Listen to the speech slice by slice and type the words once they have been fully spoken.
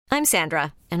I'm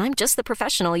Sandra, and I'm just the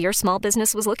professional your small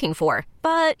business was looking for.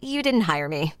 But you didn't hire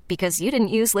me because you didn't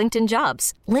use LinkedIn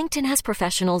Jobs. LinkedIn has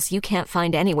professionals you can't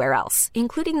find anywhere else,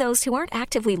 including those who aren't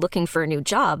actively looking for a new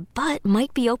job, but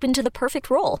might be open to the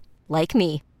perfect role, like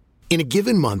me. In a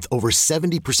given month, over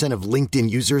 70% of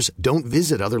LinkedIn users don't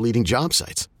visit other leading job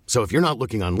sites. So if you're not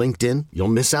looking on LinkedIn, you'll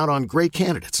miss out on great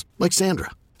candidates like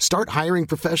Sandra. Start hiring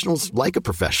professionals like a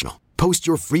professional. Post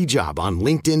your free job on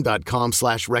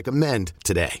linkedin.com/recommend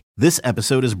today. This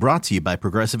episode is brought to you by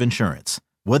Progressive Insurance.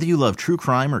 Whether you love true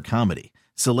crime or comedy,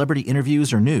 celebrity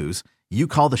interviews or news, you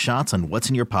call the shots on what's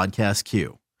in your podcast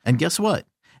queue. And guess what?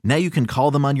 Now you can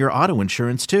call them on your auto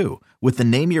insurance too with the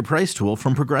Name Your Price tool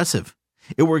from Progressive.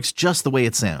 It works just the way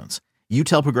it sounds. You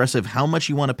tell Progressive how much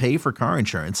you want to pay for car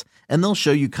insurance, and they'll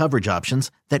show you coverage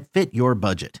options that fit your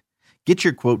budget. Get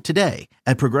your quote today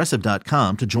at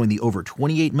Progressive.com to join the over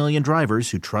 28 million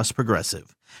drivers who trust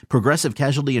Progressive. Progressive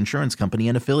Casualty Insurance Company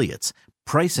and Affiliates.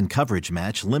 Price and coverage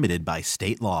match limited by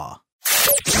state law.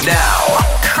 Now,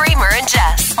 Kramer and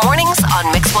Jess. Mornings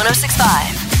on Mix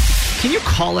 106.5. Can you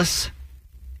call us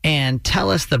and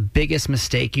tell us the biggest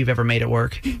mistake you've ever made at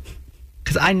work?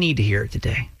 Because I need to hear it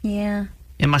today. Yeah.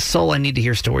 In my soul, I need to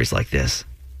hear stories like this.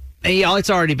 And y'all,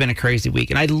 it's already been a crazy week.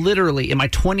 And I literally, in my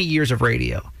 20 years of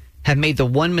radio, have made the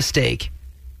one mistake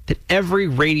that every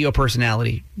radio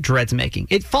personality dreads making.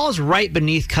 It falls right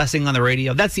beneath cussing on the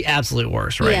radio. That's the absolute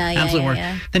worst, right? Absolute worst.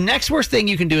 Yeah. The next worst thing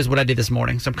you can do is what I did this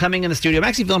morning. So I'm coming in the studio. I'm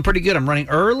actually feeling pretty good. I'm running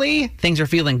early. Things are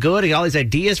feeling good. I got all these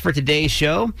ideas for today's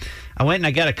show. I went and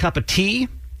I got a cup of tea.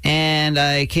 And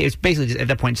it's basically just, at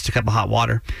that point, just a cup of hot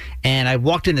water. And I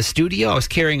walked in the studio. I was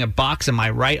carrying a box in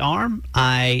my right arm.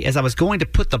 As I was going to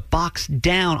put the box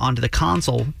down onto the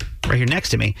console right here next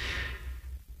to me,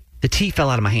 the tea fell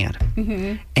out of my hand.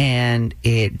 Mm-hmm. And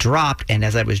it dropped. And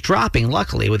as I was dropping,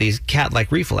 luckily, with these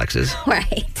cat-like reflexes,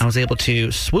 right, I was able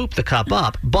to swoop the cup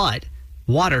up. But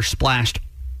water splashed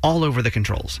all over the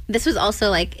controls. This was also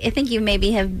like, I think you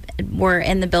maybe were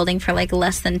in the building for like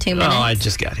less than 2 minutes. Oh, I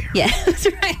just got here. Yeah, that's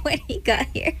right when he got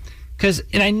here.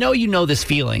 And I know you know this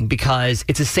feeling because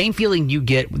it's the same feeling you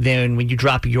get then when you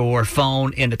drop your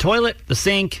phone in the toilet, the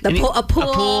sink, a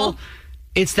pool.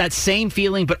 It's that same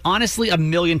feeling, but honestly, a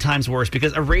million times worse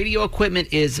because a radio equipment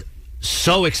is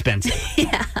so expensive.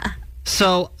 Yeah.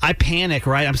 So I panic,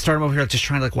 right? I'm starting over here just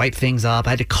trying to like wipe things up. I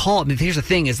had to call. I mean, here's the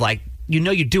thing is like, you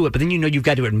know you do it, but then you know you've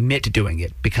got to admit to doing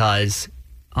it because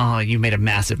you made a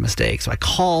massive mistake. So I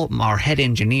call our head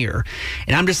engineer,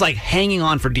 and I'm just like hanging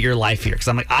on for dear life here because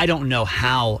I'm like, I don't know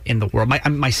how in the world.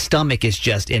 My stomach is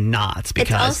just in knots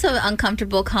because it's also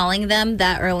uncomfortable calling them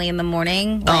that early in the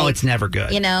morning. Like, it's never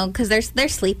good. You know, because they're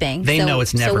sleeping. They know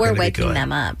it's never going to be good. So we're waking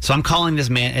them up. So I'm calling this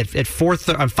man at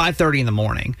 5:30 in the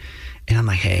morning. And I'm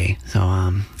like, hey, so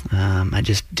I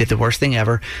just did the worst thing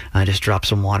ever. I just dropped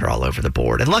some water all over the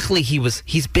board. And luckily,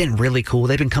 he's been really cool.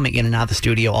 They've been coming in and out of the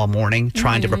studio all morning,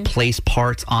 trying to replace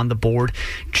parts on the board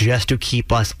just to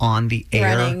keep us on the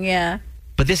air. Running, yeah.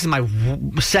 But this is my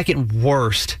second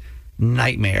worst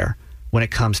nightmare when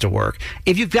it comes to work.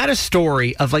 If you've got a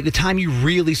story of like the time you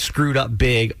really screwed up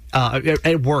big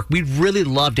at work, we'd really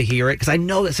love to hear it because I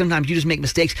know that sometimes you just make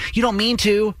mistakes. You don't mean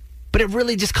to. But it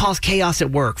really just caused chaos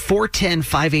at work.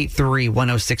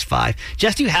 410-583-1065.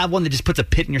 Jess, do you have one that just puts a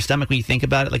pit in your stomach when you think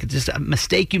about it? Like it's just a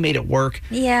mistake you made at work?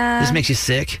 Yeah. This makes you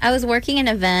sick? I was working an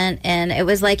event, and it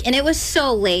was like, and it was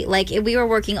so late. Like we were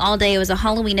working all day. It was a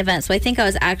Halloween event. So I think I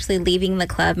was actually leaving the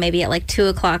club maybe at like 2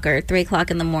 o'clock or 3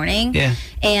 o'clock in the morning. Yeah.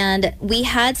 And we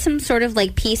had some sort of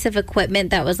like piece of equipment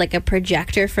that was like a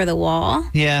projector for the wall.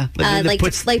 Yeah. Puts an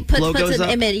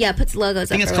image. Yeah, puts logos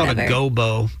up. I think it's called a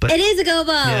gobo. But it is a gobo.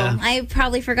 Yeah. I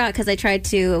probably forgot because I tried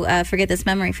to forget this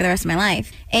memory for the rest of my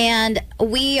life. And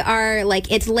we are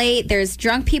like, it's late. There's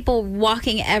drunk people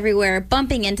walking everywhere,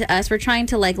 bumping into us. We're trying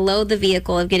to like load the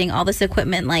vehicle of getting all this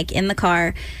equipment like in the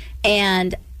car.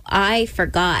 And I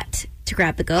forgot to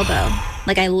grab the gobo.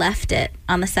 Like I left it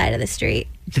on the side of the street.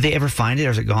 Did they ever find it, or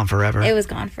is it gone forever? It was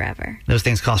gone forever. Those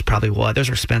things cost probably what? Those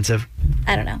are expensive.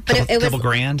 I don't know. But it was couple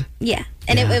grand? Yeah.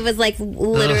 And it was like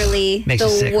literally makes you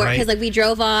sick, right? Because like we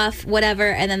drove off,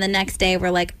 whatever, and then the next day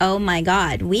we're like, oh my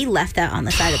God, we left that on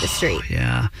the side of the street.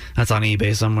 Yeah. That's on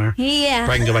eBay somewhere. Yeah.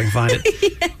 Or I can go back and find it.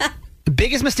 Yeah. The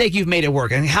biggest mistake you've made at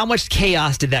work, and how much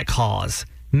chaos did that cause?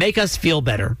 Make us feel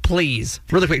better, please.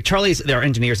 Really quick, Charlie's, there are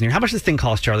engineers in here. How much does this thing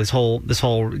cost, Charlie? This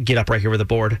whole get up right here with the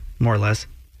board, more or less?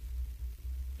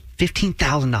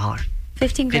 $15,000.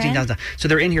 $15,000. So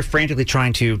they're in here frantically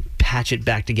trying to patch it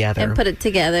back together. And put it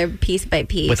together piece by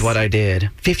piece. With what I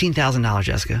did. $15,000,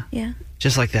 Jessica. Yeah.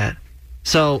 Just like that.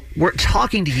 So we're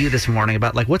talking to you this morning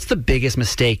about, like, what's the biggest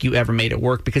mistake you ever made at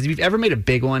work? Because if you've ever made a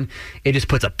big one, it just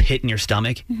puts a pit in your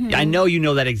stomach. I know you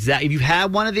know that exact. If you've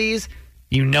had one of these,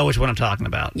 you know which one I'm talking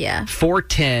about. Yeah.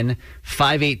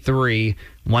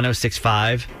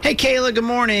 410-583-1065. Hey, Kayla, good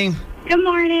morning. Good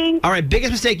morning. All right,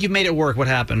 biggest mistake you've made at work. What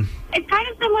happened? It's kind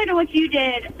of similar to what you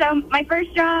did. So my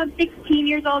first job, 16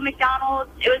 years old, McDonald's,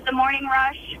 it was the morning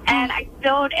rush, and I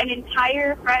spilled an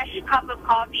entire fresh cup of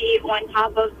coffee on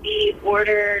top of the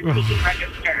order taking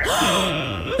register.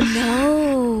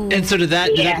 No. And so did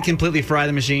that completely fry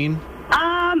the machine?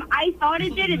 I thought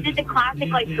it did. It did the classic,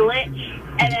 like, glitch,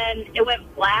 and then it went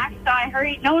black. So I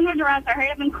hurried. No one was around, so I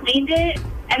hurried up and cleaned it,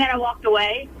 and then I walked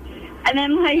away. And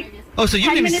then, like... Oh, so you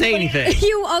didn't even say anything?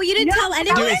 You didn't tell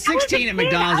anyone? Dude, at 16 at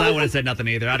McDonald's, I wouldn't have said nothing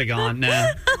either. I'd have gone,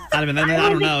 nah. I'd have been, I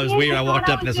don't know. It was weird. I walked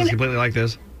up and this was completely like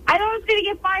this. I thought I was going to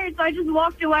get fired, so I just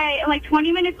walked away. And, like,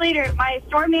 20 minutes later, my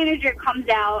store manager comes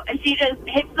out, and she just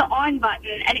hits the on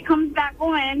button, and it comes back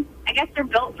on. I guess they're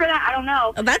built for that. I don't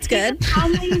know. Oh, that's good.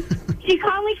 She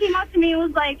calmly came up to me and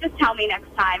was like, just tell me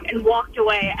next time, and walked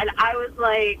away. And I was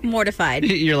like... mortified.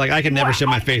 You're like, I can never show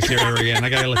my face here ever again. I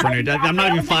got to look for a new... I'm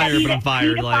not even fired, but I'm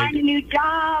fired. I find a new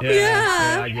job.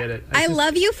 Yeah, I get it. I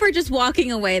love you for just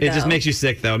walking away, though. It just makes you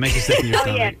sick, though. It makes you sick in your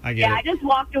stomach. I get it. I just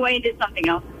walked away and did something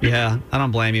else. Yeah, I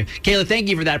don't blame you. Kayla, thank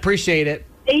you for that. Appreciate it.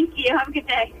 Thank you. Have a good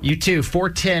day. You too.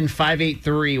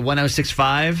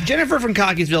 410-583-1065. Jennifer from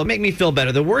Cockeysville, make me feel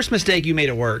better. The worst mistake you made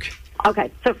at work.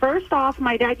 Okay, so first off,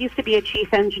 my dad used to be a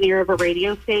chief engineer of a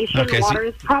radio station. Okay, Water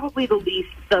is probably the least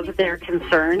of their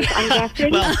concerns, I'm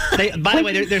guessing. Well, by the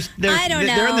way, they're I don't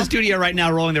know. They're in the studio right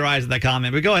now rolling their eyes at that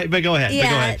comment. But go ahead.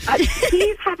 Yeah.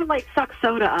 He's had to, like, suck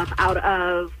soda up out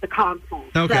of the console.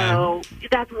 Okay. So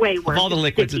that's way worse. Of all the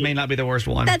liquids, it may not be the worst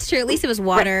one. That's true. At least it was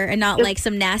water and not like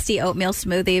some nasty oatmeal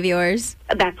smoothie of yours.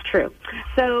 That's true.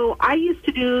 So I used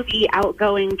to do the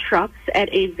outgoing trucks at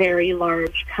a very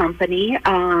large company,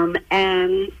 and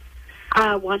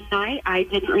one night I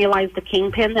didn't realize the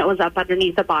kingpin that was up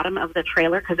underneath the bottom of the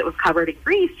trailer because it was covered in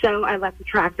grease, so I let the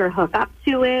tractor hook up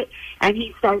to it, and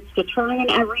he starts to turn and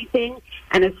everything,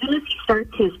 and as soon as he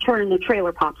starts his turn, the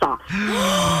trailer pops off.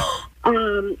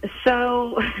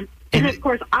 And of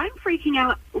course, I'm freaking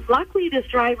out. Luckily, this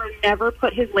driver never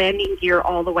put his landing gear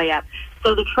all the way up.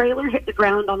 So the trailer hit the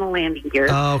ground on the landing gear.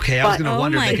 Oh, okay. I was going to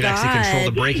wonder if they could actually control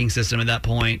the braking system at that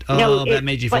point. Oh, that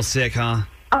made you feel sick, huh?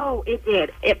 Oh, it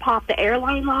did. It popped the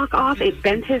airline lock off. It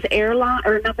bent his airline,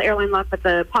 or not the airline lock, but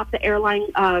popped the airline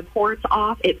cords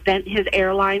off. It bent his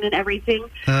airline and everything.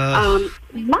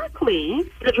 Luckily,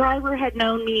 the driver had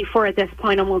known me for, at this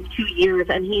point, almost 2 years,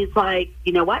 and he's like,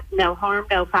 you know what? No harm,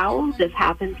 no foul. This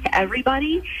happens to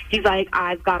everybody. He's like,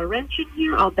 I've got a wrench in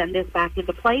here. I'll bend this back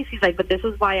into place. He's like, but this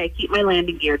is why I keep my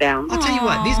landing gear down. I'll tell you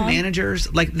what, these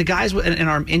managers, like the guys in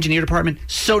our engineer department,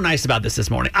 so nice about this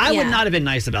morning. I would not have been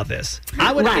nice about this.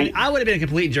 I would have been a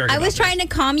complete jerk. I was trying to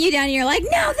calm you down, and you're like,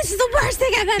 no, this is the worst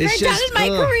thing I've ever done in my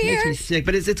career. Makes me sick.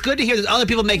 But it's good to hear there's other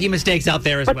people making mistakes out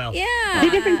there as well. Yeah. The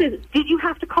difference is, did you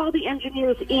have to call the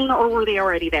engineers in, or were they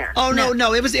already there? Oh,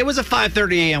 no. It was a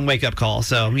 5:30 a.m. wake up call,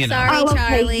 so, you know. Sorry,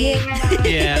 Charlie.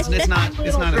 Yeah, it's not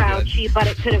as good. But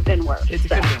it could have been worse. It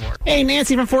could have been worse. Hey,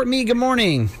 Nancy from Fort Meade, good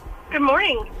morning. Good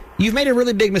morning. You've made a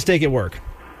really big mistake at work.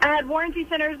 I had warranty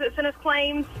centers that sent us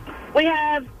claims. We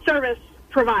have service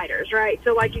providers, right?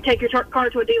 So, like, you take your car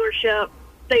to a dealership,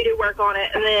 they do work on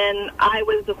it, and then I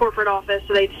was the corporate office,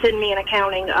 so they'd send me an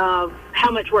accounting of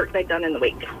how much work they'd done in the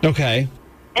week. Okay.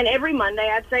 And every Monday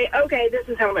I'd say, okay, this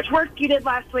is how much work you did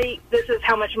last week. This is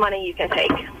how much money you can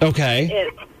take. Okay.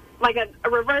 It's like a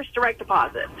reverse direct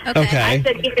deposit. Okay. I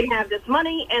said, you can have this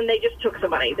money, and they just took the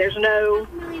money. There's no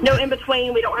in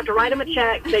between. We don't have to write them a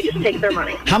check. They just take their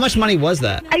money. How much money was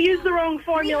that? I used the wrong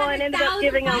formula and ended up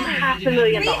giving them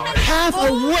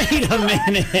 $500,000. Wait a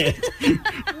minute.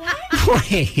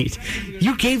 Wait.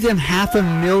 You gave them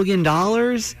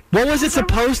 $500,000? What was it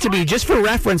supposed to be? Just for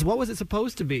reference, what was it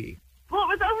supposed to be? Well,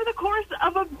 it was over the course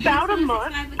of about a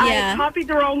month. Yeah. I copied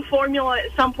the wrong formula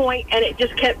at some point, and it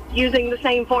just kept using the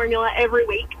same formula every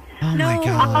week. Oh, my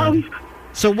God.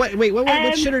 So what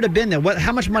should it have been then?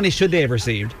 How much money should they have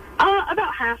received?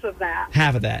 About half of that.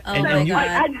 Half of that. Oh, and, my and you, God.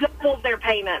 I doubled their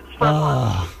payments for a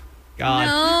month. God.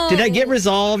 No. Did that get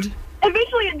resolved?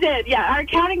 Eventually it did, yeah. Our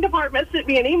accounting department sent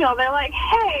me an email. They're like,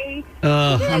 hey,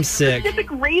 I'm sick. specific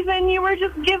reason you were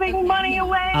just giving money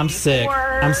away? I'm sick.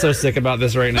 I'm so sick about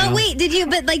this right now. But wait, did you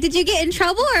get in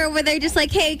trouble, or were they just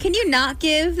like, hey, can you not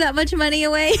give that much money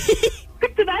away?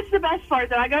 So that's the best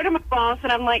part, though. I go to my boss,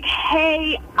 and I'm like,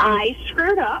 hey, I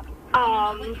screwed up.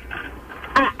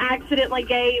 I accidentally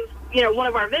gave, one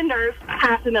of our vendors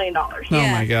 $500,000. Oh,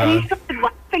 my God. And he started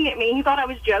laughing laughing at me. He thought I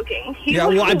was joking. He Yeah,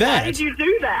 was well, I like, bet. Why did you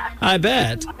do that? I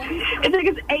bet. It took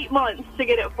us 8 months to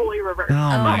get it fully reversed. Oh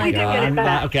my We did get it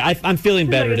back. God! I'm feeling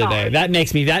better $2 million. today. That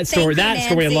makes me that story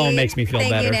alone makes me feel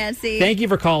Thank better. you, Nancy. Thank you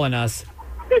for calling us.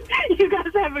 You guys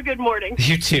have a good morning.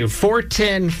 You too.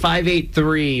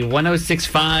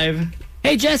 410-583-1065.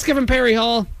 Hey, Jessica from Perry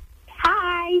Hall.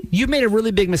 Hi. You made a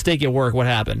really big mistake at work. What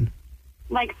happened?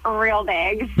 Like real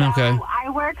big. So Okay. I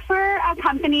work for a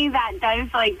company that does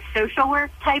like social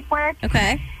work type work.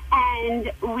 Okay. And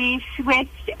we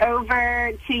switched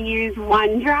over to use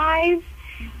OneDrive.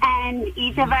 And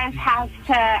each of us has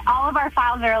to, all of our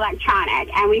files are electronic,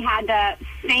 and we had to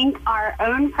sync our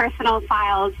own personal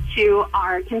files to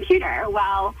our computer.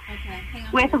 Well,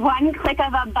 with one click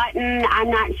of a button,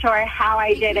 I'm not sure how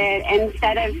I did it.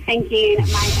 Instead of syncing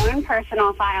my own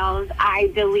personal files, I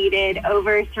deleted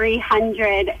over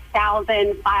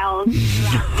 300,000 files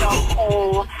throughout the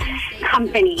whole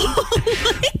company.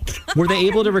 Were they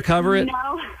able to recover it?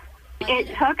 No, it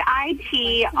took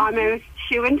IT almost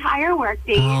 2 entire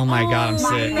workdays. Oh my God, I'm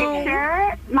sick.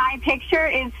 My picture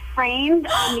is framed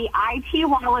on the IT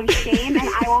wall of shame, and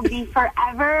I will be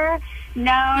forever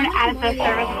known as the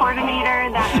service coordinator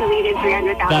that deleted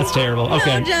 300,000. That's terrible.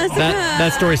 Okay. Jessica.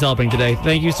 That story's helping today.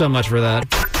 Thank you so much for that.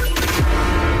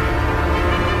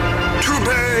 To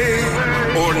bay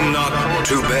or not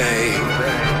to bay?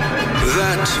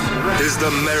 That is the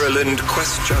Maryland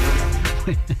question.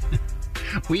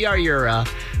 We are your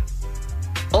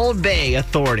Old Bay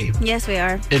authority Yes, we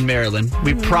are. in Maryland.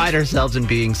 We pride ourselves in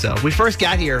being so. We first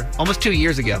got here almost 2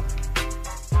 years ago.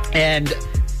 And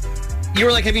you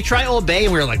were like, have you tried Old Bay?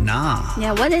 And we were like, nah.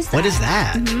 Yeah, what is that? What is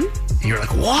that? And you were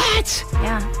like, what?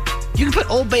 Yeah. You can put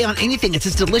Old Bay on anything. It's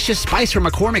this delicious spice from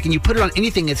McCormick, and you put it on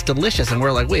anything, it's delicious. And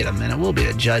we're like, wait a minute, we'll be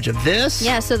the judge of this?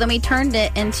 Yeah, so then we turned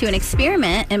it into an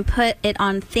experiment and put it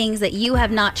on things that you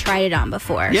have not tried it on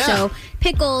before. Yeah. So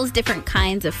pickles, different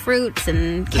kinds of fruits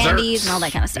and candies Desserts. and all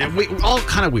that kind of stuff. Yeah, all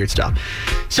kind of weird stuff.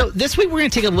 So this week we're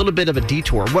going to take a little bit of a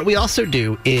detour. What we also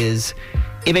do is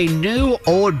if a new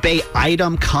Old Bay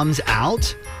item comes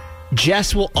out,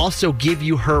 Jess will also give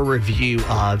you her review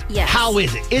of how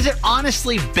is it? Is it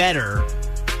honestly better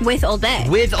with Old Bay?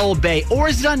 With Old Bay, or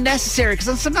is it unnecessary?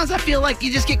 Because sometimes I feel like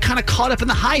you just get kind of caught up in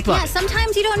the hype of Yeah, it.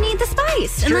 sometimes you don't need the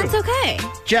spice, and True. that's okay.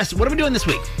 Jess, what are we doing this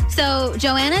week? So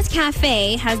Joanna's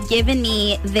Cafe has given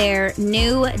me their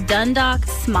new Dundalk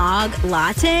Smog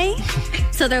Latte.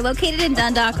 So they're located in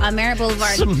Dundalk on Merritt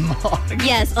Boulevard. Smog.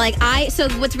 Yes, so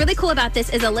what's really cool about this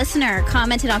is a listener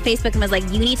commented on Facebook and was like,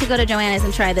 you need to go to Joanna's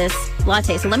and try this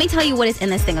latte. So let me tell you what is in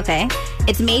this thing, okay?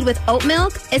 It's made with oat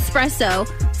milk, espresso,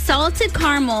 salted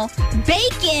caramel,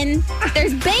 bacon.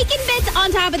 There's bacon bits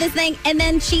on top of this thing, and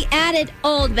then she added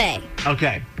Old Bay.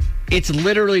 Okay. It's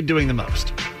literally doing the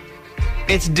most.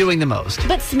 It's doing the most.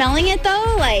 But smelling it,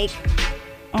 though, like,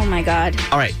 oh my God.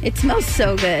 All right. It smells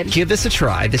so good. Give this a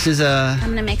try. This is I'm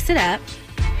going to mix it up.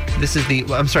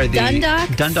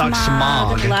 the Dundalk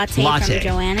Smog Latte from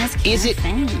Joanna's Cafe.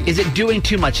 Is it doing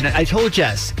too much? And I told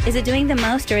Jess, Is it doing the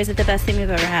most, or is it the best thing we've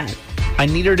ever had? I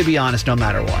need her to be honest no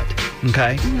matter what.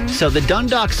 Okay? So the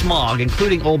Dundalk Smog,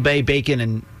 including Old Bay bacon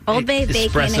and Old Bay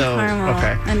bacon and espresso.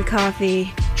 caramel and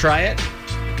coffee. Try it.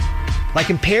 Like,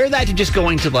 compare that to just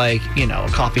going to, like, a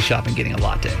coffee shop and getting a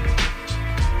latte.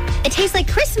 It tastes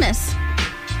like Christmas.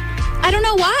 I don't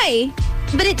know why,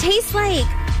 but it tastes like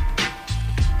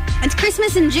it's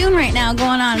Christmas in June right now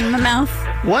going on in my mouth.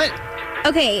 What?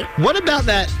 Okay. What about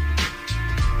that?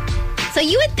 So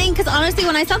you would think, because honestly,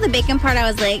 when I saw the bacon part, I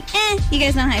was like, you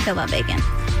guys know how I feel about bacon.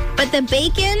 But the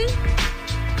bacon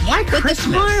Why with Christmas?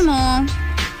 the caramel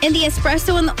and the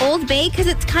espresso and the Old Bay, because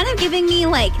it's kind of giving me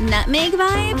like nutmeg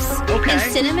vibes Okay. and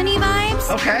cinnamony vibes.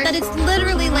 Okay. That it's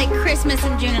literally like Christmas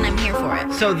in June and I'm here for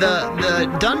it. So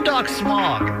the Dundalk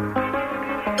Smog,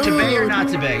 to bay or not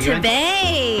to bay? To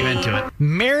bay. You into it.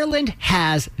 Maryland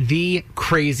has the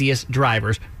craziest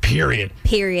drivers, period.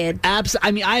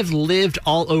 I've lived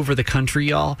all over the country,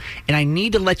 y'all, and I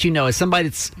need to let you know, as somebody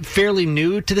that's fairly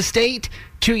new to the state,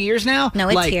 2 years now. No,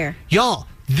 it's here. Y'all,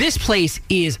 this place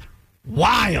is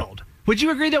wild. Would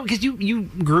you agree, though? Because you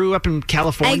grew up in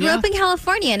California. I grew up in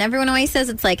California, and everyone always says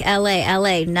it's like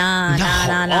L.A. Nah. Oh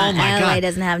my L.A. God.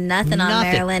 doesn't have nothing on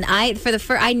Nothing. Maryland.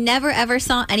 I never ever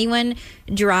saw anyone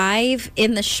drive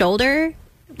in the shoulder.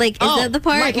 Like, is that the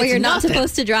part like where it's you're not nothing.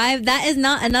 supposed to drive? That is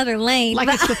not another lane. Like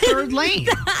it's the third lane.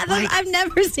 I've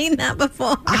never seen that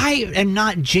before. I am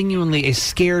not genuinely a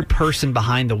scared person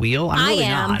behind the wheel. I'm really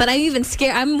not. But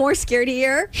I'm more scared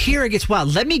here. Here it gets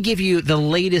wild. Let me give you the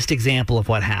latest example of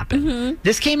what happened.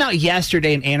 This came out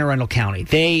yesterday in Anne Arundel County.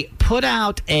 They put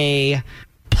out a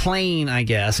plane, I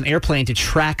guess, an airplane to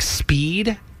track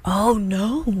speed Oh,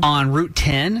 no. On Route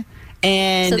 10.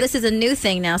 And so this is a new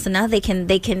thing now. So now they can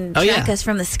track us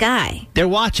from the sky. They're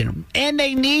watching. And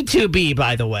they need to be,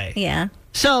 by the way. Yeah.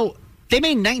 So they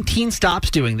made 19 stops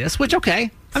doing this, which,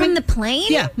 okay. From the plane?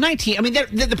 Yeah, 19. I mean,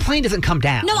 the plane doesn't come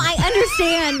down. No, I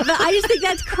understand, but I just think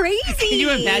that's crazy. Can you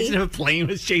imagine if a plane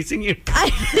was chasing you?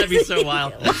 That'd be so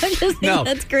wild. I just think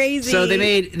that's crazy. So they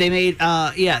made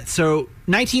so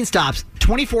 19 stops,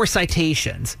 24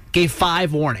 citations, gave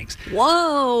 5 warnings.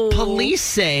 Whoa. Police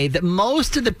say that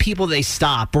most of the people they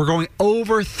stopped were going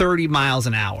over 30 miles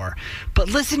an hour. But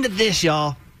listen to this,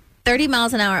 y'all. 30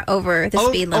 miles an hour over the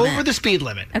speed limit. Over the speed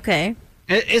limit. Okay.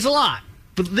 It's a lot.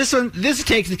 But this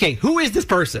takes the cake. Who is this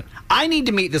person? I need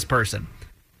to meet this person.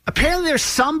 Apparently there's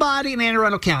somebody in Anne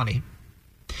Arundel County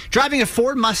driving a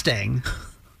Ford Mustang.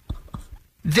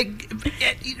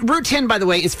 Route 10, by the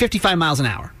way, is 55 miles an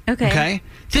hour. Okay.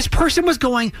 This person was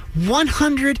going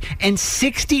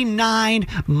 169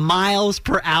 miles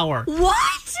per hour.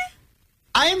 What?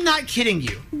 I am not kidding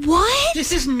you. What?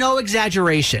 This is no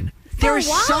exaggeration. There is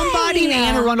somebody in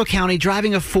Anne Arundel County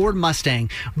driving a Ford Mustang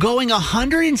going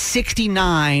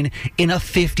 169 in a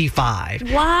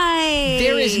 55. Why?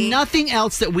 There is nothing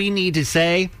else that we need to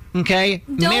say, okay?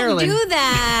 Don't Marilyn, do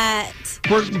that.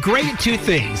 We're great at 2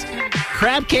 things.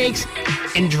 Crab cakes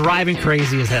and driving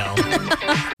crazy as hell.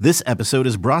 This episode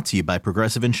is brought to you by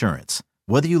Progressive Insurance.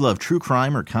 Whether you love true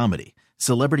crime or comedy,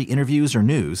 celebrity interviews or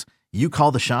news, you call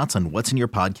the shots on what's in your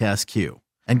podcast queue.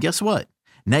 And guess what?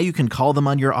 Now you can call them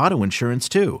on your auto insurance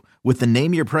too with the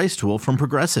Name Your Price tool from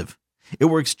Progressive. It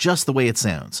works just the way it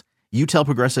sounds. You tell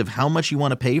Progressive how much you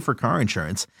want to pay for car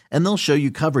insurance, and they'll show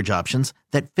you coverage options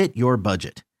that fit your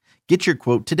budget. Get your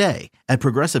quote today at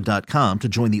Progressive.com to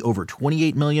join the over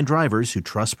 28 million drivers who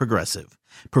trust Progressive.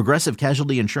 Progressive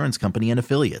Casualty Insurance Company and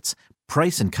Affiliates.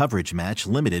 Price and coverage match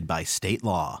limited by state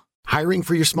law. Hiring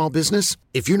for your small business?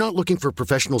 If you're not looking for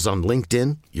professionals on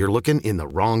LinkedIn, you're looking in the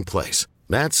wrong place.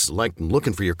 That's like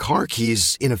looking for your car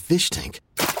keys in a fish tank.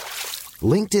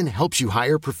 LinkedIn helps you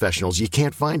hire professionals you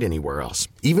can't find anywhere else,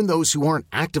 even those who aren't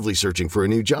actively searching for a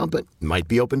new job but might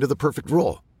be open to the perfect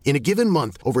role. In a given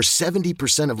month, over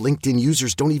 70% of LinkedIn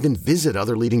users don't even visit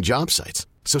other leading job sites.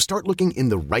 So start looking in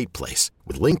the right place.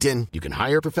 With LinkedIn, you can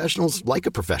hire professionals like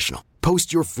a professional.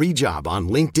 Post your free job on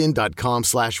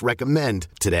linkedin.com/recommend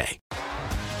today.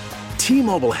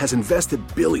 T-Mobile has invested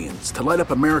billions to light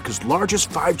up America's largest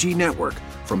 5G network,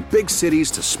 from big cities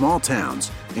to small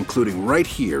towns, including right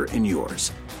here in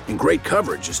yours. And great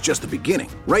coverage is just the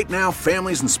beginning. Right now,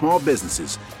 families and small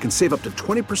businesses can save up to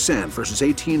 20% versus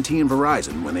AT&T and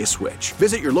Verizon when they switch.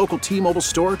 Visit your local T-Mobile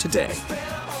store today.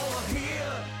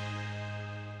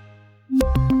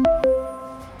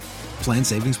 Plan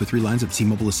savings with 3 lines of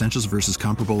T-Mobile Essentials versus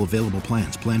comparable available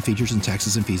plans. Plan features and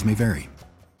taxes and fees may vary.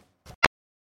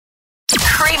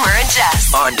 Kramer and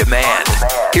Jess. On demand.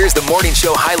 Here's the morning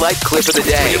show highlight clip of the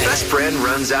day. When your best friend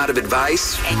runs out of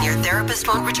advice. And your therapist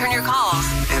won't return your calls.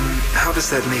 And how does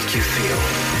that make you feel?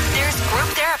 There's group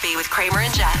therapy with Kramer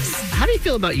and Jess. How do you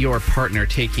feel about your partner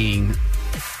taking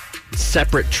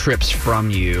separate trips from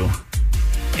you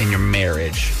in your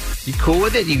marriage? You cool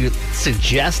with it? You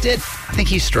suggest it? I think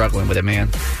he's struggling with it, man.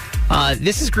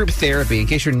 This is group therapy. In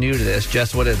case you're new to this,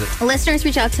 Jess, what is it? Listeners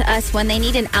reach out to us when they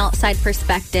need an outside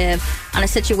perspective on a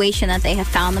situation that they have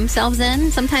found themselves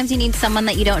in. Sometimes you need someone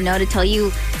that you don't know to tell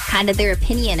you kind of their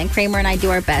opinion, and Kramer and I do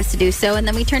our best to do so, and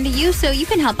then we turn to you so you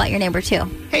can help out your neighbor too.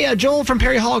 Hey, Joel from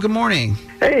Perry Hall, good morning.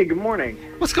 Hey, good morning.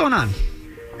 What's going on?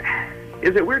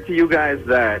 Is it weird to you guys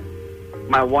that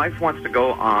my wife wants to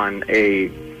go on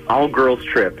a all-girls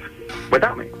trip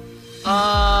without me?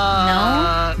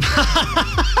 No?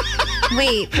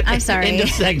 Wait, I'm sorry. End of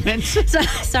segment.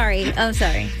 Sorry. I'm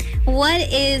sorry. What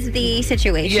is the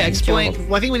situation? Yeah, explain. Joel?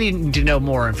 Well, I think we need to know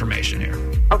more information here.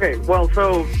 Okay, well,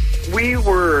 so we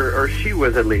were, or she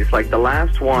was at least, like the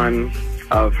last one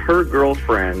of her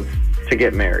girlfriends to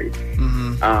get married.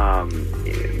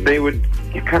 Mm-hmm. They would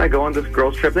kind of go on this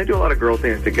girls trip. They do a lot of girl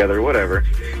things together, whatever.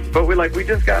 But we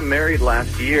just got married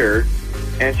last year,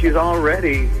 and she's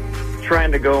already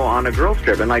trying to go on a girls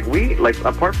trip. And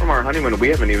apart from our honeymoon, we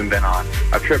haven't even been on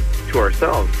a trip to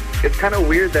ourselves. It's kind of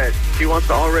weird that she wants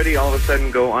to already all of a sudden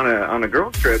go on a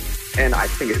girls trip, and I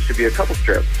think it should be a couples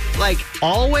trip. Like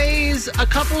always a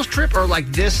couples trip, or like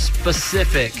this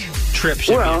specific trip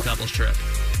should be a couples trip?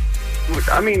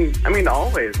 I mean,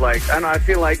 always. Like, I don't know, I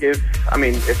feel like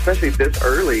especially this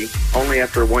early, only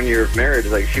after 1 year of marriage,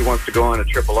 like she wants to go on a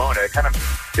trip alone. It kind of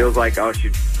feels like, oh,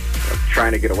 she's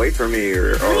trying to get away from me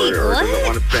or doesn't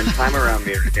want to spend time around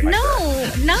me or anything like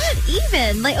that. No, not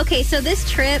even. Like, okay, so this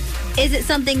trip, is it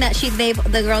something that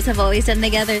the girls have always done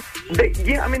together? They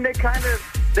kind of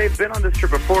they've been on this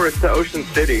trip before. It's to Ocean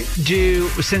City.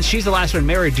 Since she's the last one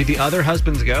married, do the other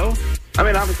husbands go? I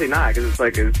mean, obviously not, because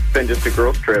it's been just a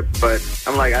girls' trip. But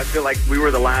I'm like, I feel like we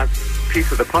were the last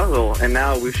piece of the puzzle, and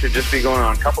now we should just be going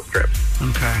on couple trips.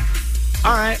 Okay.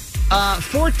 All right.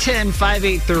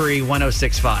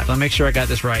 410-583-1065. Let me make sure I got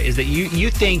this right. Is that you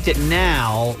think that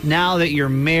now that you're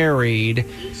married,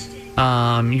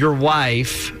 your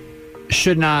wife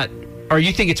should not, or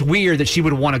you think it's weird that she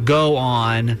would want to go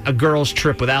on a girls'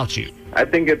 trip without you? I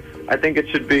think it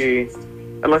should be,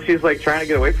 unless she's like trying to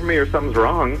get away from me or something's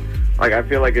wrong. Like, I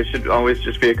feel like it should always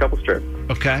just be a couples trip.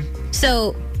 Okay.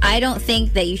 So I don't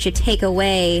think that you should take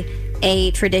away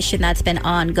a tradition that's been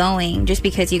ongoing just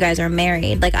because you guys are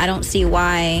married. Like, I don't see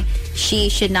why she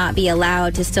should not be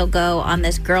allowed to still go on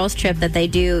this girls' trip that they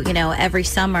do, every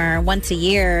summer, once a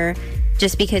year,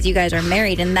 just because you guys are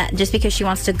married. And that just because she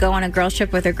wants to go on a girls'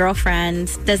 trip with her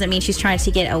girlfriends doesn't mean she's trying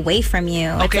to get away from you.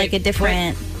 Okay, it's like a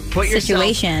different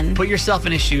situation. Put yourself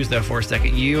in his shoes, though, for a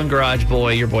second. You and Garage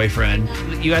Boy, your boyfriend,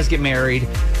 you guys get married.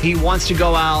 He wants to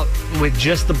go out with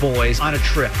just the boys on a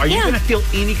trip. Are you going to feel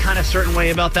any kind of certain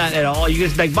way about that at all? You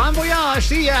just like, bon voyage,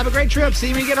 see ya, have a great trip, see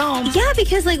you when you get home. Yeah,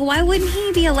 because, why wouldn't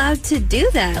he be allowed to do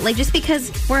that? Just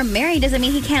because we're married doesn't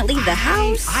mean he can't leave the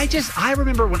house. I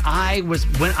remember when I was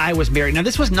married. Now,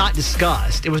 this was not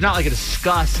discussed. It was not like a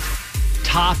discussed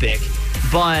topic,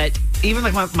 but even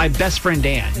my best friend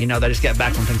Dan, that I just got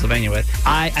back from Pennsylvania with,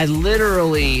 I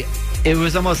literally, it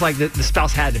was almost like the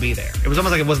spouse had to be there. It was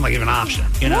almost like it wasn't even an option,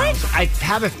 What? So I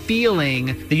have a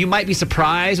feeling that you might be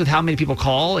surprised with how many people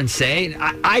call and say.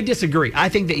 I disagree. I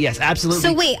think that, yes, absolutely.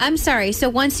 So wait, I'm sorry. So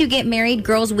once you get married,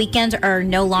 girls' weekends are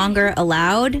no longer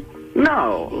allowed?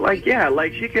 No,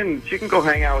 she can go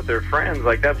hang out with her friends.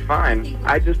 That's fine.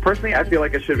 I just personally, I feel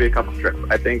like it should be a couple trip.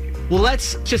 I think. Well,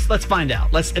 let's find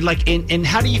out. And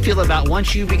how do you feel about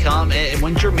once you're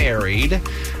married?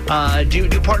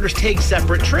 Do partners take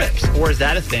separate trips, or is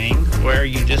that a thing where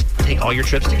you just take all your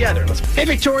trips together? Hey,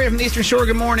 Victoria from the Eastern Shore.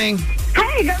 Good morning.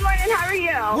 Hey, good morning. How are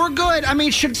you? We're good. I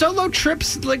mean, should solo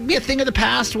trips be a thing of the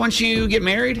past once you get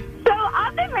married? So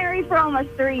I've been married for almost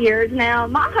 3 years now.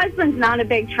 My husband's not a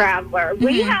big traveler. Mm-hmm.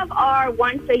 We have our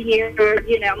once a year,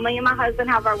 me and my husband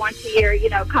have our once a year,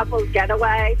 couples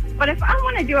getaway. But if I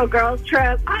want to do a girls'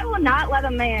 trip, I will not let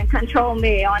a man control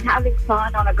me on having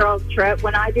fun on a girls' trip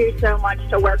when I do so much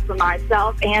to work for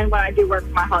myself and when I do work for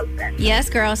my husband. Yes,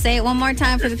 girl. Say it one more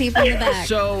time for the people in the back.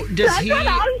 So That's what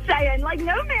I'm saying.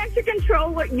 No man should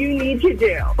control what you need to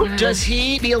do. Does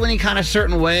he feel any kind of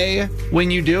certain way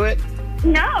when you do it?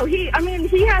 No, he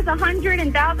has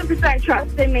 100,000%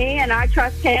 trust in me, and I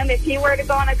trust him. If he were to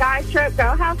go on a guy's trip,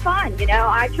 go have fun.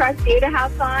 I trust you to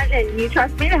have fun, and you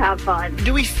trust me to have fun.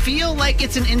 Do we feel like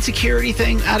it's an insecurity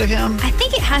thing out of him? I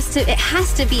think it has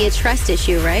to be a trust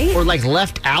issue, right? Or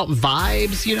left out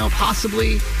vibes,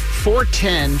 possibly.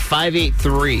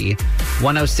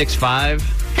 410-583-1065.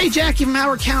 Hey, Jackie from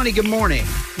Howard County, good morning.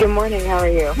 Good morning, how are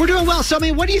you? We're doing well. So,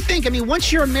 what do you think?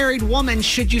 Once you're a married woman,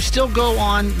 should you still go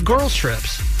on girls'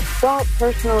 trips? Well,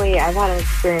 personally, I've had an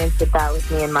experience with that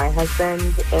with me and my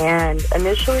husband, and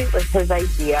initially it was his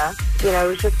idea. It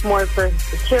was just more for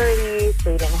security,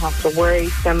 so you didn't have to worry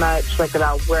so much,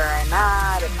 about where I'm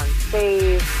at, if I'm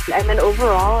safe. And then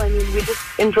overall, we just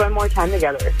enjoy more time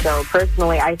together. So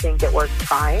personally, I think it works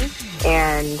fine,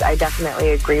 and I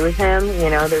definitely agree with him.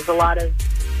 There's a lot of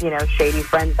shady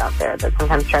friends out there that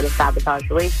sometimes try to sabotage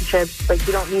relationships, but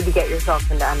you don't need to get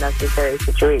yourself into unnecessary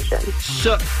situations.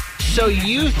 So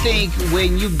you think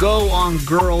when you go on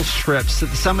girls' trips that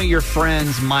some of your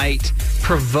friends might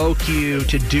provoke you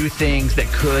to do things that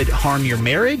could harm your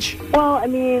marriage? Well,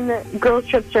 girls'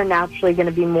 trips are naturally going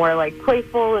to be more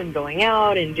playful and going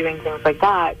out and doing things like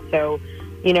that. So,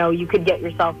 you could get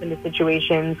yourself into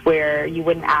situations where you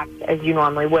wouldn't act as you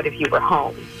normally would if you were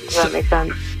home. Does that make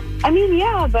sense?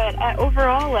 Yeah, but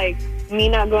overall, me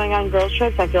not going on girls'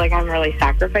 trips, I feel like I haven't really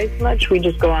sacrificed much. We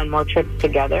just go on more trips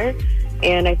together.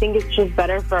 And I think it's just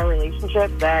better for our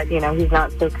relationship that, he's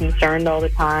not so concerned all the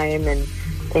time and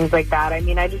things like that. I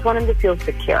just want him to feel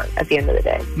secure at the end of the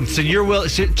day. So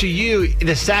to you,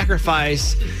 the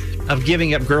sacrifice of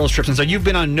giving up girls' trips, and so you've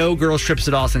been on no girls' trips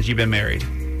at all since you've been married?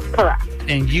 Correct.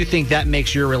 And you think that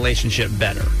makes your relationship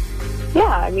better?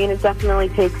 Yeah, it definitely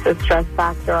takes a stress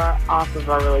factor off of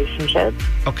our relationship.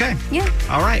 Okay. Yeah.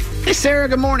 All right. Hey, Sarah,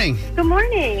 good morning. Good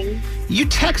morning. You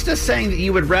text us saying that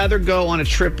you would rather go on a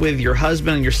trip with your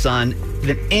husband and your son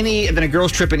than a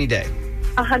girls' trip any day.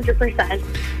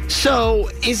 100%. So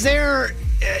is there,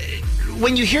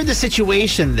 when you hear the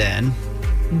situation then,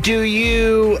 do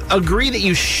you agree that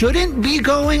you shouldn't be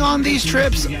going on these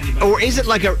trips? Or is it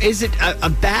a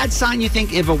bad sign, you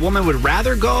think, if a woman would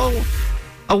rather go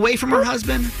away from her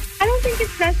husband? I don't think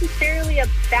it's necessarily a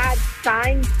bad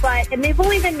sign, and they've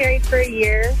only been married for a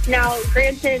year. Now,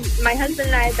 granted, my husband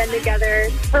and I have been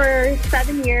together for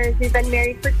 7 years. We've been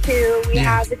married for 2. We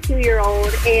have a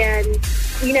 2-year-old, and,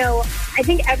 I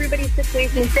think everybody's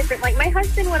situation is different. Like, my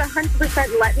husband would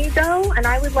 100% let me go, and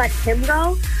I would let him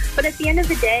go. But at the end of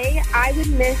the day, I would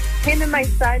miss him and my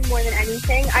son more than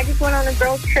anything. I just went on a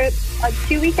girls' trip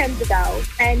 2 weekends ago,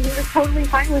 and he was totally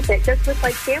fine with it, just with,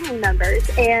 family members.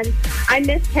 And I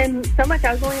missed him so much.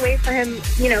 I was only away for him,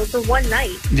 for one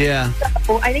night. Yeah.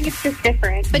 So I think it's just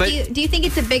different. But do you think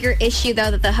it's a bigger issue,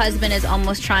 though, that the husband is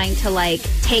almost trying to,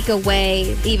 take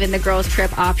away even the girls'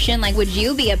 trip option? Like, would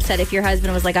you be upset if your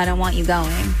husband was like, I don't want you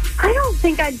going? I don't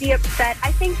think I'd be upset.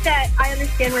 I think that I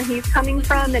understand where he's coming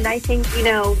from, and I think,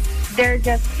 they're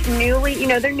just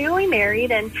they're newly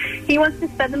married, and he wants to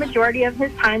spend the majority of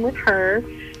his time with her.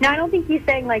 Now, I don't think he's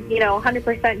saying,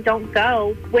 100% don't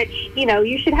go, which,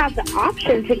 you should have the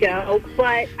option to go,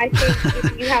 but I think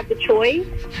if you have the choice.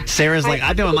 Sarah's like,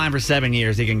 I've been with mine for 7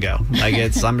 years. He can go.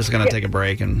 I'm just going to take a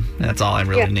break, and that's all I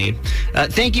really need.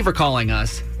 Thank you for calling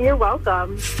us. You're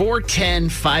welcome.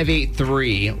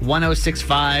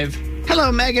 410-583-1065.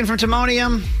 Hello, Megan from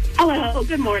Timonium. Hello,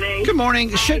 good morning. Good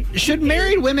morning. Should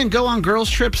married women go on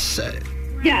girls' trips?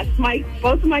 Yes,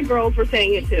 both of my girls were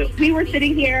saying it too. We were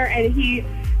sitting here, and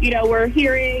we're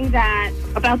hearing that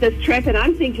about this trip, and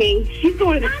I'm thinking, she's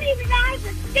going to the... Not even I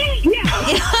would think. Yeah.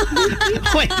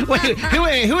 wait,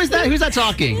 who is that? Who's that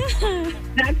talking?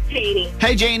 That's Janie.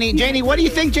 Hey, Janie. Janie, what do you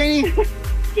think, Janie?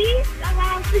 She's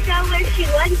allowed to go where she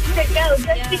wants to go.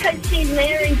 Just because she's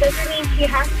married doesn't mean she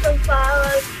has to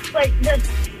follow what the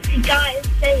guy is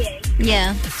saying.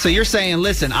 Yeah. So you're saying,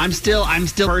 listen, I'm still a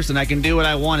person. I can do what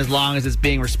I want as long as it's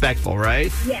being respectful, right?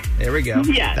 Yeah. There we go.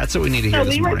 Yeah. That's what we need to hear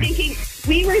this morning.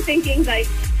 We were thinking in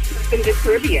the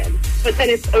Caribbean, but then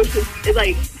it's ocean.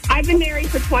 I've been married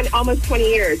for almost 20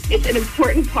 years. It's an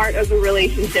important part of a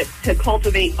relationship to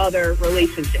cultivate other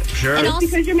relatitions. Sure. And just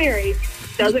because you're married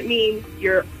doesn't mean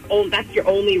that's your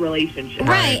only relationship.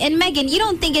 Right. And Megan, you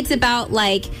don't think it's about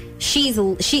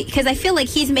because I feel like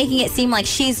he's making it seem like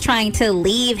she's trying to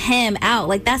leave him out.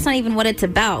 That's not even what it's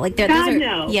about.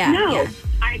 No. Yeah.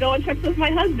 I go on trips with my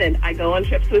husband. I go on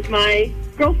trips with my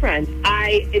girlfriend.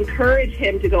 I encourage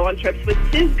him to go on trips with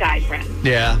his guy friends.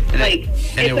 Yeah. And it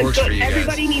works for you guys.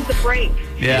 Everybody needs a break.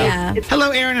 Yeah. Hello,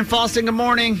 Aaron in Falston. Good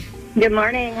morning. Good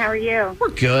morning. How are you?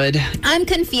 We're good. I'm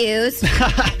confused.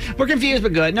 We're confused,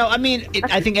 but good. No, I mean,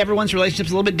 I think everyone's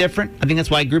relationship's a little bit different. I think that's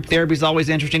why group therapy is always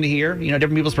interesting to hear.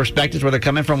 Different people's perspectives, where they're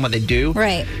coming from, what they do.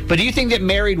 Right. But do you think that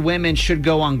married women should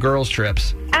go on girls'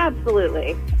 trips?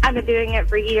 Absolutely. I've been doing it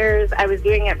for years. I was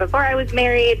doing it before I was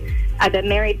married. I've been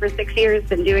married for 6 years,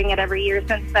 been doing it every year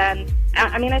since then.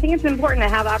 I mean, I think it's important to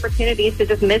have opportunities to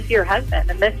just miss your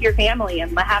husband and miss your family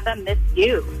and have them miss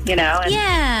you, And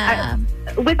yeah.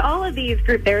 With all of these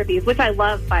group therapies, which I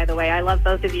love, by the way, I love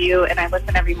both of you, and I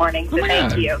listen every morning, so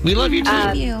thank you. We love you, too.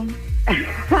 Thank you.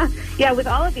 Yeah, with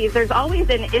all of these, there's always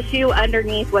an issue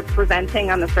underneath what's presenting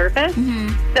on the surface. Mm-hmm.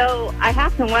 So I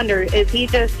have to wonder, is he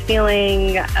just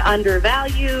feeling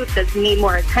undervalued? Does he need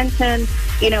more attention?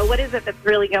 What is it that's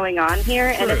really going on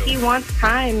here? True. And if he wants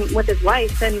time with his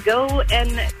wife, then go and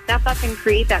step up and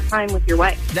create that time with your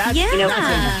wife. That's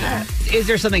is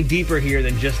there something deeper here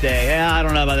than just I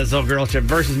don't know about this whole girl trip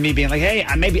versus me being like, hey,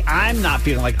 maybe I'm not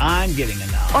feeling like I'm getting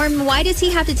enough. Or why does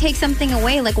he have to take something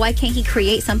away? Why can't he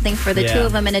create something for the two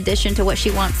of them in addition to what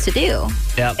she wants to do?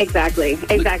 Yep. Exactly.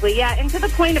 Yeah, and to the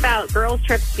point about girls'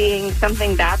 trips being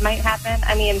something bad might happen,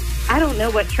 I mean, I don't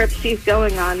know what trip she's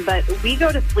going on, but we go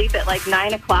to sleep at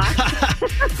 9 o'clock.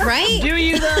 Right? Do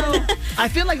you, though? I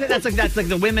feel like that's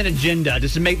the women agenda,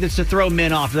 just to make this, to throw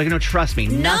men off. They're like, no, trust me,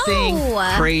 nothing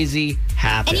crazy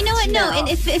happens. And you know what? No. And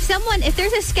if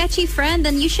there's a sketchy friend,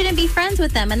 then you shouldn't be friends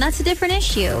with them, and that's a different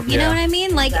issue. You know what I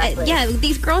mean? Exactly.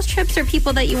 These girls' trips are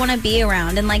people that you want to be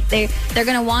around, and they're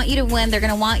going to want you to win. They're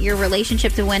going to want your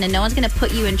relationship to win, and no one's going to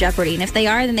put you in jeopardy. And if they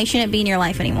are, then they shouldn't be in your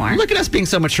life anymore. Look at us being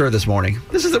so mature this morning.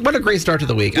 What a great start to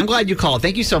the week. I'm glad you called.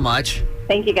 Thank you so much.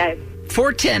 Thank you, guys.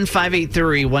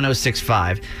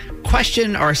 410-583-1065.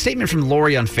 Question or a statement from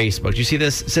Lori on Facebook. Do you see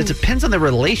this? It says, it depends on the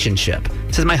relationship.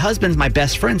 It says, my husband's my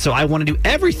best friend, so I want to do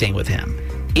everything with him.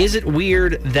 Is it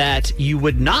weird that you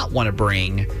would not want to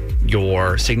bring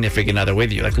your significant other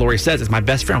with you. Like Lori says, it's my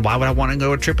best friend. Why would I want to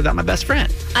go on a trip without my best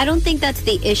friend? I don't think that's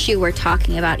the issue we're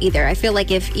talking about either. I feel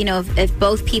like if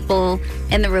both people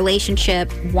in the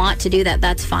relationship want to do that,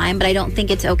 that's fine. But I don't think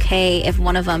it's okay if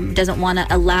one of them doesn't want to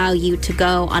allow you to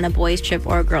go on a boys' trip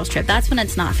or a girls' trip. That's when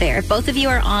it's not fair. If both of you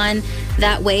are on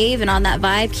that wave and on that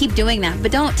vibe, keep doing that.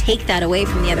 But don't take that away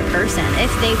from the other person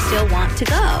if they still want to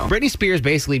go. Britney Spears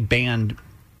basically banned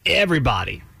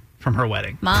everybody from her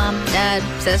wedding. Mom, dad,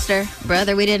 sister,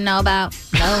 brother we didn't know about.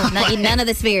 No, none of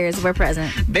the Spears were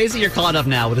present. Basically, you're caught up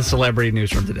now with the celebrity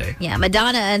news from today. Yeah,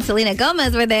 Madonna and Selena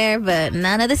Gomez were there, but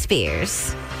none of the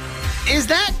Spears. Is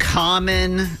that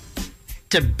common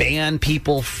to ban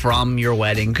people from your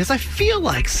wedding? Because I feel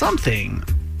like something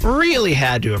really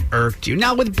had to have irked you.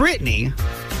 Now, with Britney,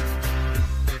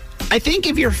 I think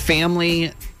if your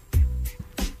family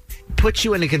puts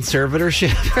you in a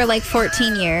conservatorship for like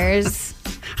 14 years...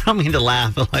 I don't mean to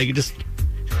laugh, but like just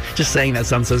saying that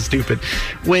sounds so stupid.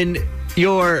 When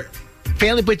your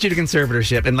family puts you to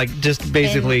conservatorship and like just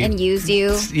basically and use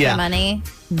you for money,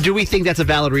 do we think that's a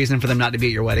valid reason for them not to be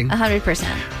at your wedding? 100%.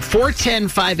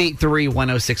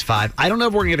 410-583-1065. I don't know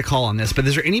if we're going to get a call on this, but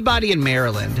is there anybody in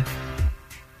Maryland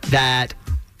that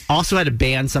also had to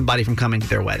ban somebody from coming to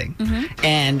their wedding? Mm-hmm.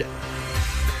 And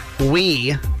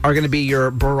we are going to be your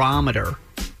barometer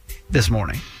this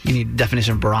morning. You need a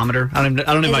definition of barometer. I don't know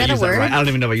if I use that right. I don't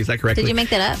even know if I use that correctly. Did you make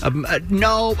that up?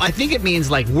 No, I think it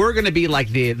means like we're going to be like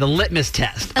the litmus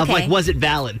test of like, was it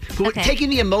valid? Taking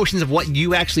the emotions of what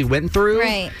you actually went through,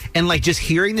 right, and like just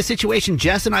hearing the situation.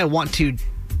 Jess and I want to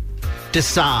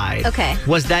decide. Okay.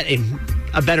 Was that a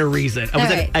better reason? Was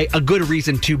that a good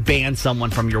reason to ban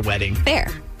someone from your wedding? Fair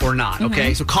or not? Mm-hmm.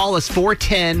 Okay. So call us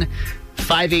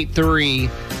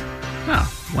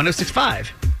 410-583-1065.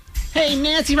 Hey,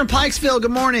 Nancy from Pikesville,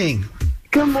 good morning.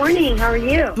 Good morning. How are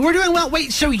you? We're doing well.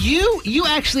 Wait, so you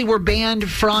actually were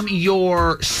banned from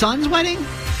your son's wedding?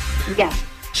 Yes.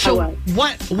 So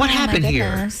what happened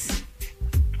here?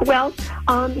 Well,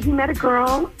 he met a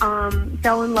girl,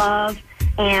 fell in love,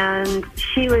 and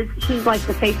she's like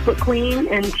the Facebook queen,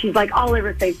 and she's like all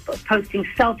over Facebook, posting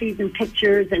selfies and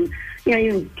pictures and, you know,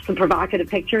 even some provocative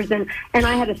pictures. And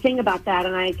I had a thing about that,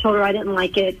 and I told her I didn't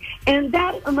like it. And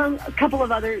that, among a couple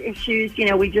of other issues, you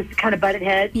know, we just kind of butted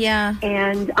heads. Yeah.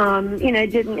 And, you know,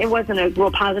 it wasn't a real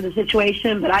positive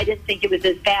situation, but I didn't think it was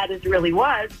as bad as it really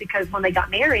was, because when they got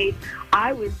married,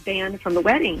 I was banned from the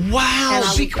wedding.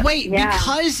 Wow.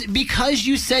 Because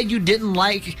you said you didn't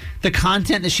like the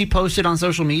content that she posted on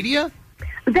social media?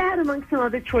 That, among some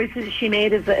other choices she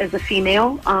made as a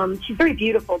female. She's very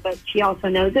beautiful, but she also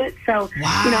knows it. So, you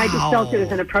know, I just felt it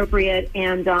was inappropriate.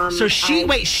 And so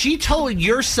she told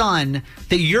your son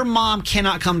that your mom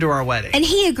cannot come to our wedding. And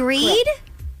he agreed?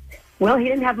 Well, he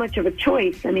didn't have much of a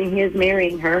choice. I mean, he is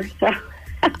marrying her, so...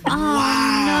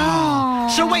 wow.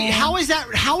 No. So wait, how is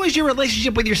your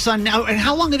relationship with your son now, and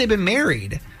how long have they been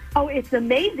married? Oh, it's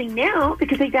amazing now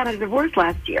because they got a divorce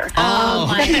last year. Oh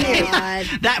my God!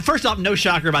 That, first off, no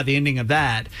shocker about the ending of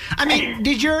that. I mean,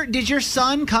 did your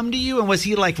son come to you and was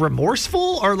he like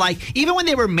remorseful, or like even when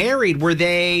they were married, were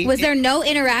they? Was there no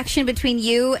interaction between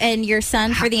you and your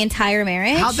son for the entire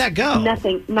marriage? How'd that go?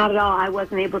 Nothing, not at all. I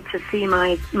wasn't able to see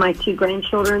my two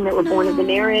grandchildren that were born in the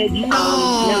marriage.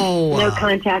 No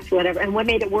contact, whatever. And what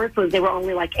made it worse was they were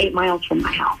only like 8 miles from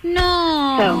my house.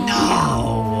 No. So,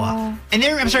 no. And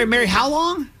I'm sorry, married how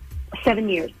long? 7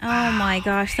 years. Oh my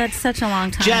gosh, that's such a long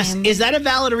time. Jess, is that a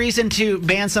valid reason to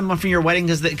ban someone from your wedding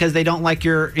because they don't like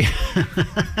your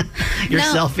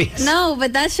selfies? No,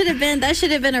 but that should have been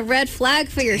a red flag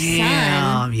for your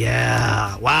son.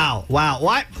 Yeah. Wow.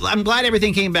 Well, I'm glad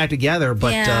everything came back together,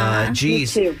 but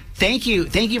geez, me too. Thank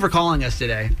you for calling us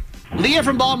today. Leah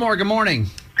from Baltimore, good morning.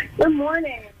 Good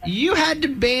morning. You had to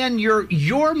ban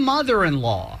your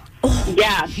mother-in-law.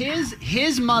 Yeah.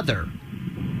 His mother.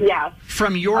 Yeah.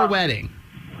 From your wedding.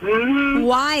 Mm-hmm.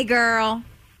 Why, girl?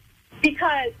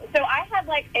 Because, so I had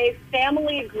like a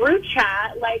family group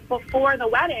chat like before the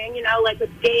wedding, you know, like with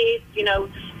dates, you know,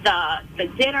 the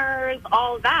dinners,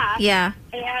 all of that. Yeah.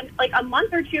 And like a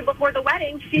month or two before the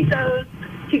wedding, she goes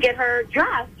to get her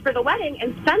dress for the wedding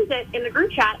and sends it in the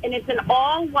group chat, and it's an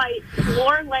all-white,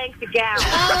 floor-length gown.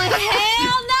 Oh,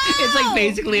 hell no! It's like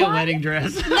basically a wedding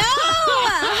dress. No!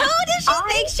 Who does she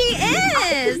think she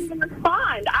is?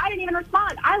 I didn't even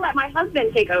respond. I let my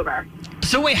husband take over.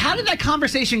 So wait, how did that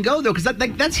conversation go though? Because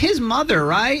that's his mother,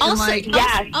 right?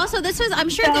 Also, this was. I'm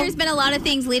sure there's been a lot of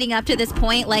things leading up to this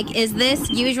point. Like, is this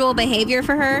usual behavior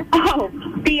for her? Oh,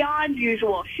 beyond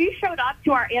usual. She showed up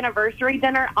to our anniversary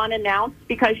dinner unannounced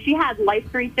because she had Life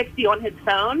 360 on his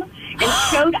phone and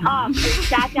showed up and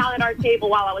sat down at our table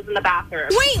while I was in the bathroom.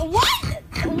 Wait, what?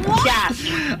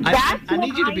 Yes. That's I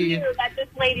need you to be. knew that this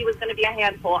lady was going to be a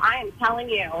handful. I am telling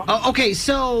you. Oh, okay,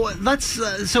 so let's.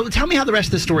 So tell me how the rest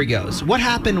of the story goes. What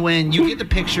happened when you get the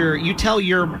picture? You tell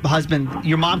your husband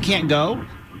your mom can't go.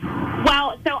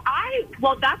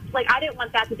 That's I didn't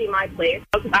want that to be my place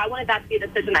because I wanted that to be a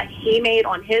decision that he made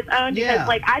on his own because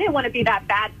I didn't want to be that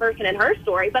bad person in her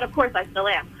story, but of course I still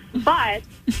am. But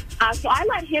so I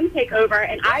let him take over,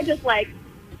 and I just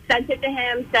sent it to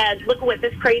him, said, "Look at what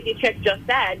this crazy chick just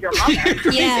said, your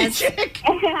mother." Yes. Chick.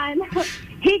 And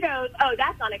he goes, "Oh,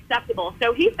 that's unacceptable."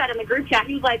 So he said in the group chat,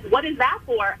 he was like, "What is that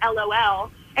for?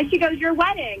 LOL." And she goes, "Your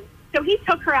wedding." So he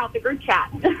took her out the group chat.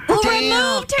 Who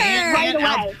removed her? Right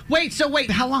away.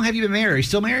 Wait, how long have you been married? Are you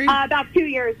still married? About 2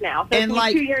 years now. So And,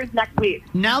 it's 2 years next week.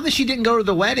 Now that she didn't go to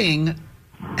the wedding,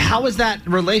 how is that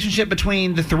relationship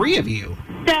between the three of you?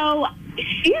 So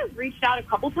she has reached out a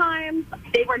couple times.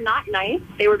 They were not nice.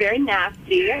 They were very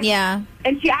nasty. Yeah.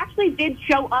 And she actually did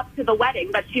show up to the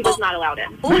wedding, but she was not allowed in.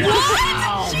 What?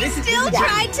 She still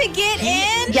tried to get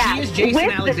in? Yeah. She is Jason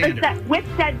Alexander. With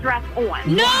said dress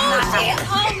on. No,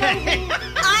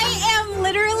 I am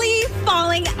literally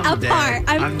falling apart.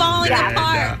 I'm falling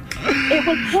apart. It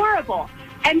was horrible.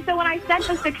 And so when I sent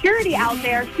the security out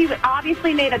there, she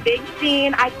obviously made a big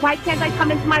scene. Why can't I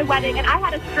come into my wedding? And I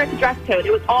had a strict dress code.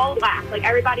 It was all black.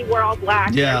 Everybody wore all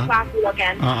black. Yeah. Very classy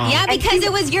looking. Yeah, because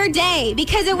it was your day.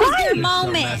 Because it was your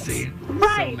moment.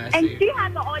 Right. And she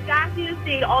had the audacity to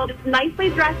see all these nicely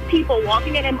dressed people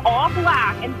walking in all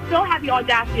black and still have the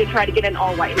audacity to try to get in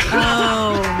all white.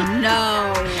 Oh,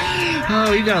 no.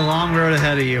 Oh, you got a long road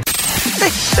ahead of you. Hey,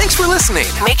 thanks for listening.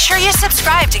 Make sure you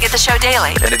subscribe to get the show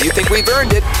daily. And if you think we've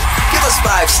earned it, give us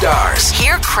 5 stars.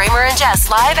 Hear Kramer and Jess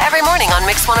live every morning on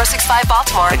Mix 106.5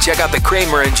 Baltimore. And check out the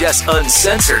Kramer and Jess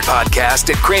Uncensored podcast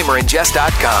at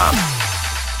kramerandjess.com.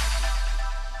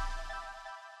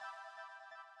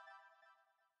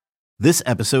 This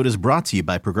episode is brought to you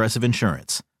by Progressive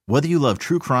Insurance. Whether you love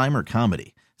true crime or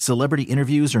comedy, celebrity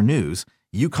interviews or news,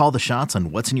 you call the shots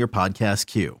on what's in your podcast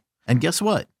queue. And guess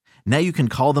what? Now you can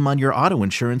call them on your auto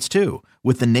insurance too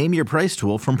with the Name Your Price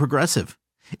tool from Progressive.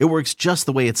 It works just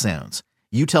the way it sounds.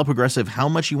 You tell Progressive how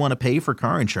much you want to pay for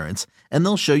car insurance, and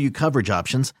they'll show you coverage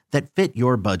options that fit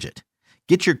your budget.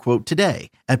 Get your quote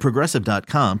today at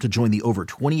Progressive.com to join the over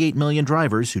 28 million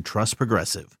drivers who trust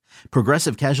Progressive.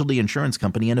 Progressive Casualty Insurance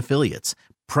Company and Affiliates.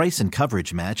 Price and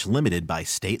coverage match limited by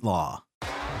state law.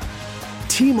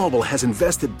 T-Mobile has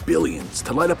invested billions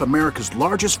to light up America's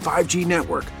largest 5G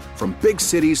network, from big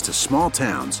cities to small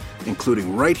towns,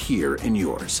 including right here in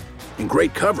yours. And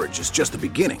great coverage is just the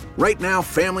beginning. Right now,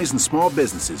 families and small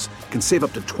businesses can save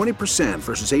up to 20%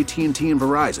 versus AT&T and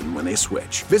Verizon when they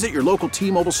switch. Visit your local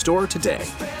T-Mobile store today.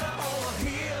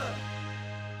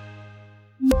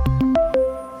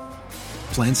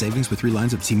 Plan savings with 3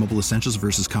 lines of T-Mobile Essentials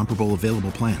versus comparable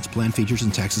available plans. Plan features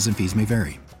and taxes and fees may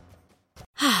vary.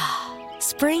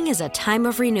 Spring is a time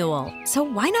of renewal, so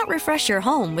why not refresh your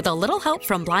home with a little help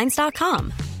from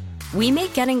Blinds.com? We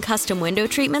make getting custom window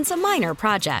treatments a minor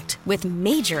project with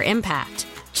major impact.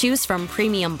 Choose from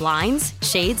premium blinds,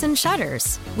 shades, and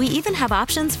shutters. We even have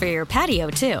options for your patio,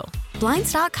 too.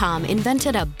 Blinds.com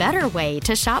invented a better way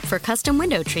to shop for custom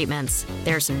window treatments.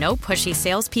 There's no pushy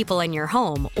salespeople in your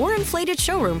home or inflated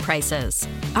showroom prices.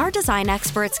 Our design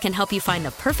experts can help you find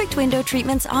the perfect window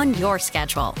treatments on your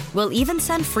schedule. We'll even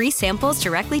send free samples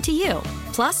directly to you.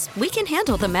 Plus, we can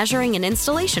handle the measuring and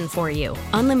installation for you.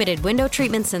 Unlimited window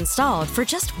treatments installed for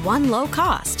just one low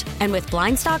cost. And with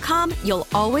Blinds.com, you'll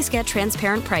always get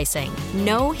transparent pricing.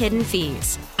 No hidden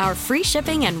fees. Our free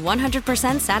shipping and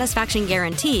 100% satisfaction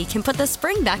guarantee can put the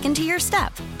spring back into your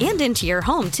step and into your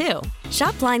home, too.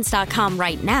 Shop Blinds.com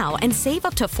right now and save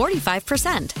up to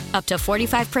 45%. Up to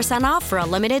 45% off for a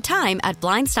limited time at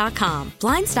Blinds.com.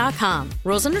 Blinds.com.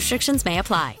 Rules and restrictions may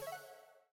apply.